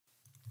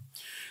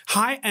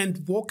Hi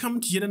and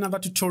welcome to yet another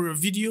tutorial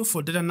video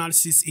for data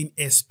analysis in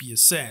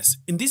SPSS.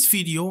 In this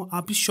video,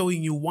 I'll be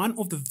showing you one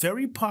of the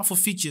very powerful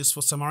features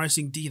for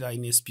summarizing data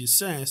in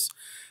SPSS,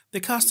 the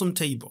custom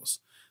tables.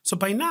 So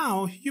by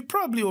now, you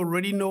probably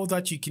already know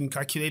that you can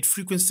calculate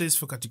frequencies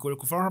for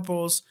categorical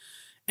variables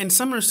and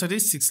summary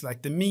statistics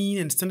like the mean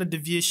and standard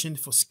deviation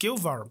for scale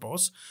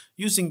variables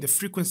using the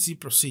frequency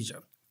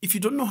procedure. If you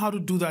don't know how to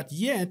do that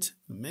yet,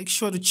 make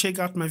sure to check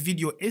out my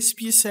video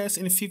SPSS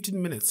in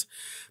 15 minutes.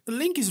 The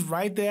link is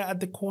right there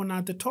at the corner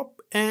at the top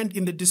and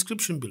in the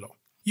description below.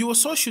 You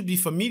also should be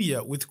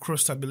familiar with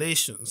cross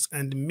tabulations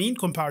and mean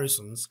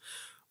comparisons,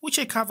 which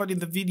I covered in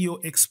the video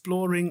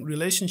exploring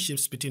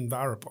relationships between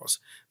variables.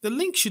 The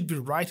link should be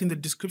right in the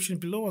description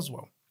below as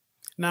well.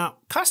 Now,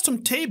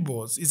 custom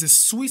tables is a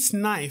Swiss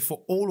knife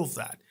for all of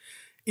that.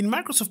 In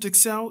Microsoft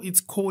Excel, it's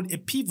called a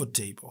pivot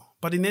table,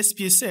 but in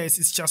SPSS,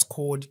 it's just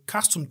called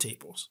custom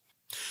tables.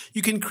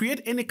 You can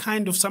create any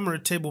kind of summary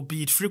table,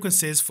 be it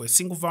frequencies for a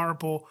single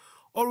variable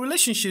or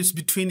relationships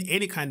between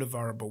any kind of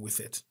variable with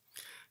it.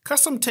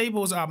 Custom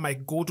tables are my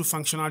go-to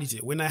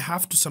functionality when I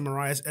have to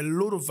summarize a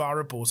lot of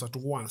variables at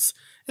once,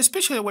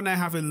 especially when I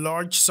have a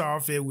large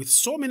survey with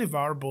so many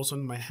variables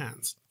on my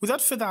hands. Without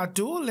further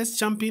ado, let's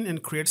jump in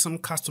and create some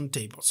custom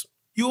tables.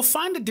 You'll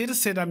find the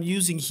dataset I'm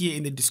using here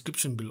in the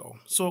description below,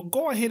 so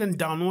go ahead and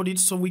download it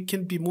so we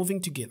can be moving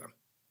together.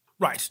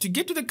 Right, to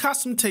get to the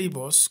custom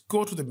tables,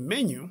 go to the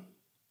menu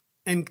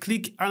and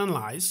click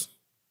Analyze,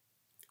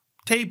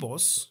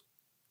 Tables,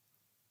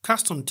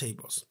 Custom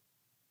Tables.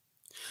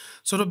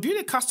 So to build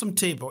a custom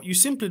table, you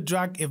simply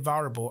drag a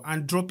variable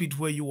and drop it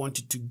where you want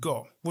it to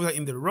go, whether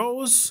in the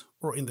rows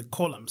or in the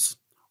columns,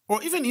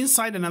 or even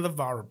inside another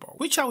variable,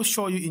 which I will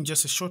show you in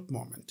just a short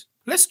moment.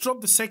 Let's drop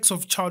the sex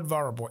of child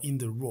variable in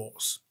the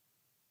rows.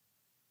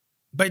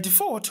 By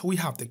default, we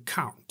have the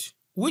count,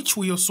 which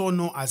we also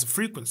know as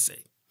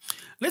frequency.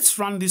 Let's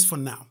run this for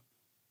now.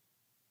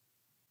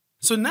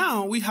 So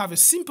now we have a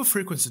simple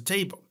frequency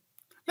table.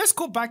 Let's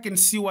go back and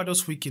see what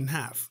else we can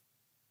have.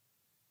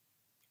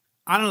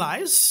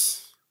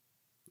 Analyze,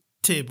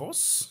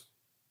 Tables,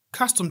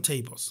 Custom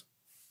Tables.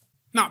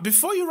 Now,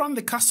 before you run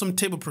the custom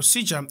table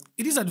procedure,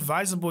 it is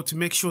advisable to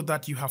make sure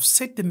that you have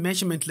set the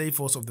measurement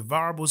levels of the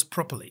variables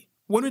properly.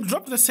 When we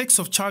drop the sex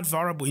of child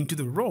variable into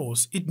the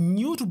rows, it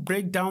knew to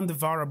break down the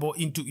variable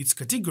into its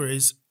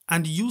categories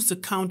and use the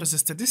count as a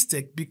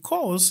statistic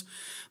because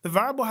the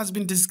variable has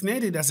been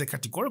designated as a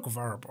categorical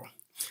variable.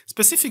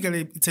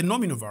 Specifically, it's a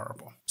nominal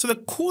variable. So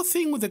the cool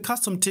thing with the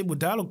custom table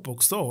dialog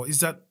box though is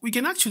that we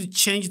can actually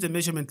change the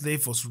measurement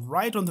levels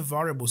right on the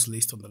variables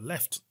list on the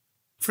left.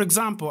 For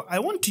example, I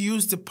want to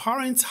use the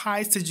parent's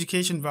highest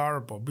education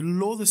variable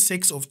below the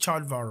sex of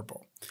child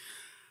variable.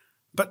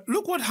 But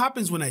look what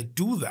happens when I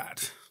do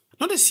that.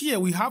 Notice here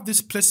we have this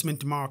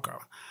placement marker.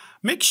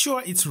 Make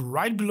sure it's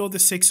right below the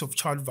sex of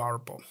child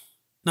variable.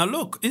 Now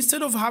look,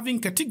 instead of having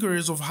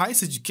categories of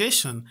highest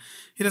education,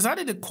 it has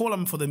added a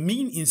column for the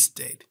mean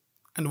instead.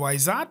 And why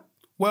is that?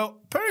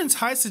 Well, parent's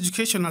highest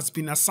education has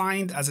been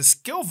assigned as a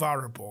scale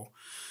variable,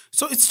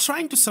 so it's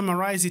trying to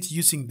summarize it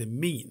using the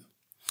mean.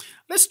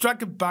 Let's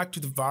drag it back to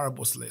the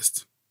variables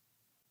list.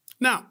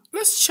 Now,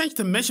 let's change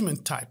the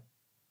measurement type.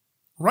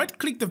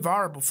 Right-click the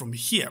variable from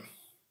here.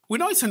 We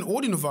know it's an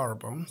ordinal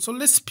variable, so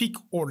let's pick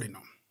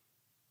ordinal.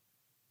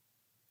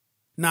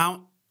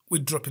 Now, we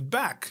drop it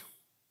back.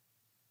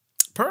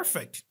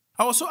 Perfect.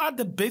 I also add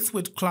the base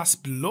weight class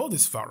below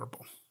this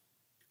variable.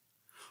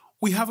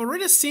 We have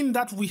already seen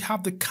that we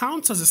have the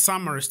counts as a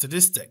summary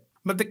statistic,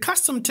 but the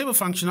custom table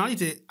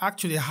functionality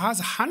actually has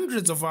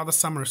hundreds of other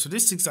summary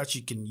statistics that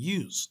you can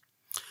use.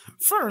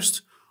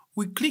 First,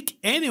 we click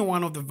any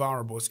one of the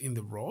variables in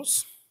the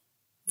rows,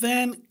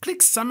 then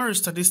click Summary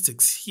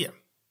Statistics here.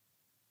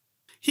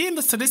 Here in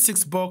the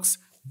statistics box,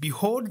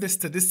 behold the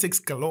statistics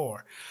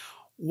galore.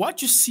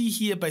 What you see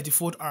here by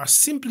default are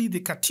simply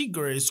the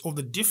categories of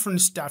the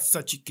different stats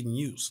that you can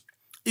use.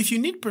 If you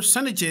need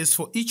percentages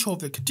for each of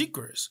the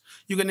categories,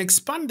 you can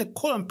expand the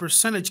column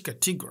percentage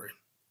category.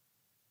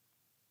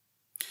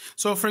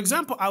 So for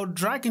example, I'll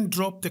drag and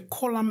drop the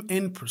column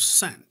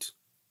N%.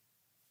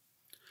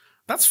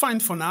 That's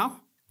fine for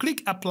now.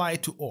 Click Apply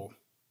to All.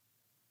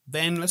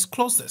 Then let's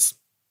close this.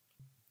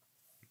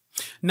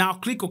 Now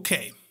click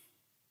OK.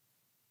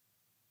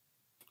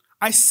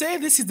 I say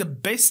this is the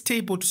best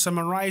table to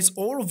summarize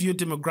all of your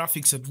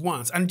demographics at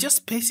once and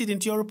just paste it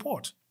into your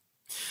report.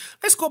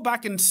 Let's go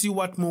back and see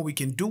what more we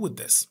can do with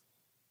this.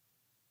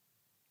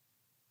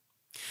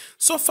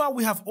 So far,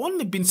 we have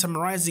only been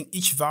summarizing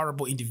each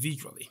variable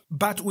individually,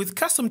 but with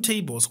custom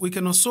tables, we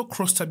can also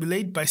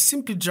cross-tabulate by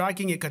simply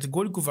dragging a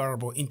categorical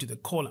variable into the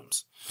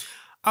columns.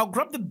 I'll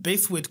grab the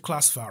base weight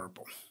class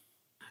variable.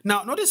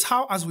 Now, notice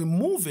how as we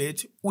move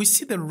it, we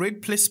see the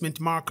red placement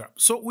marker,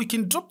 so we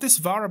can drop this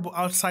variable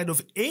outside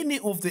of any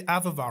of the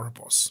other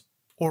variables,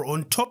 or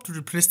on top to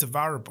replace the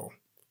variable,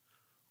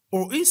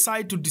 or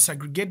inside to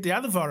disaggregate the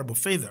other variable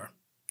further,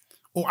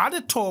 or at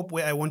the top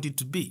where I want it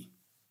to be.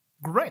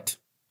 Great.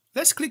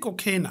 Let's click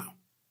OK now.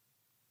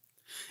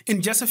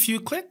 In just a few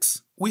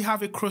clicks, we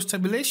have a cross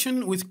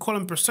tabulation with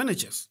column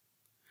percentages.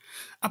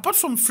 Apart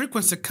from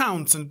frequency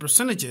counts and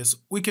percentages,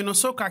 we can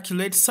also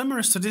calculate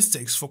summary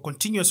statistics for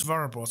continuous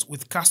variables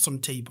with custom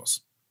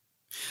tables.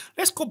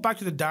 Let's go back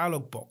to the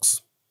dialog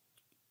box.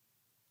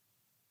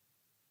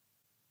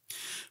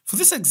 For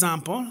this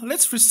example,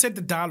 let's reset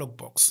the dialog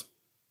box.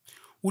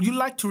 Would you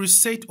like to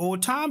reset all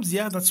tabs?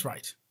 Yeah, that's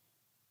right.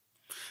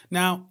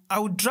 Now, I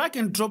will drag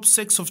and drop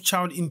sex of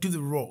child into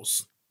the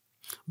rows.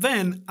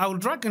 Then, I will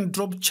drag and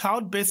drop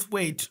child birth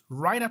weight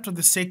right after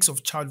the sex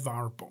of child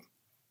variable.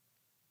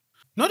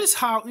 Notice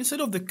how instead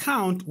of the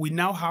count, we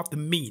now have the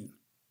mean.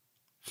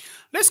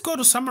 Let's go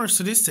to summary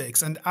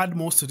statistics and add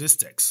more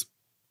statistics.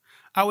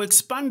 I will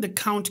expand the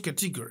count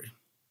category.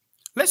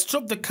 Let's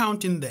drop the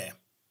count in there.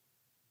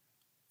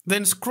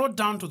 Then scroll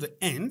down to the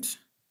end.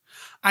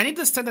 I need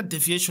the standard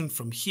deviation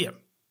from here.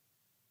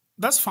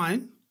 That's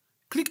fine.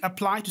 Click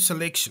Apply to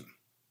Selection.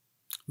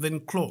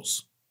 Then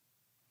close.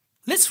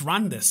 Let's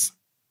run this.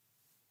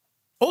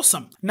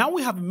 Awesome. Now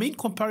we have a mean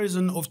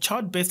comparison of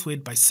child birth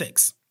weight by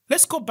sex.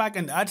 Let's go back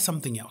and add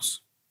something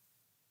else.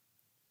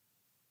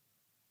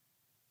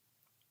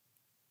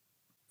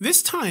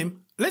 This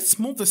time, let's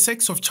move the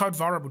sex of child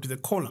variable to the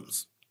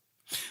columns.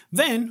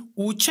 Then,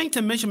 we'll change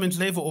the measurement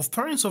level of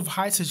parents of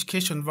highest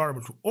education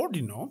variable to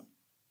ordinal.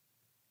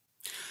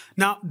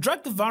 Now,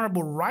 drag the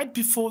variable right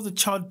before the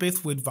child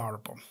birth weight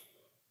variable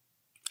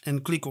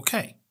and click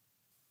OK.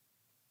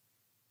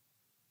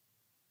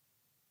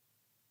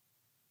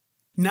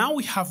 Now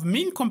we have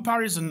mean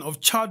comparison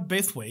of child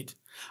birth weight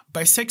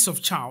by sex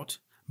of child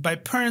by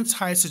parents'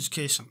 highest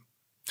education.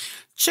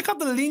 Check out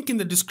the link in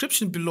the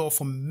description below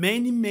for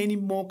many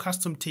more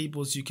custom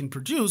tables you can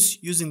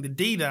produce using the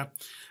data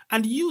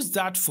and use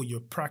that for your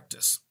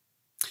practice.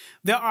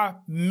 There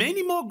are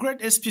many more great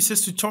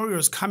SPSS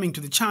tutorials coming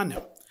to the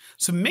channel,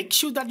 so make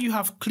sure that you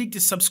have clicked the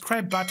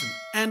subscribe button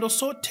and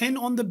also turn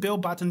on the bell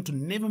button to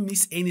never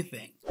miss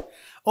anything.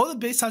 All the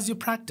best as you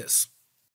practice.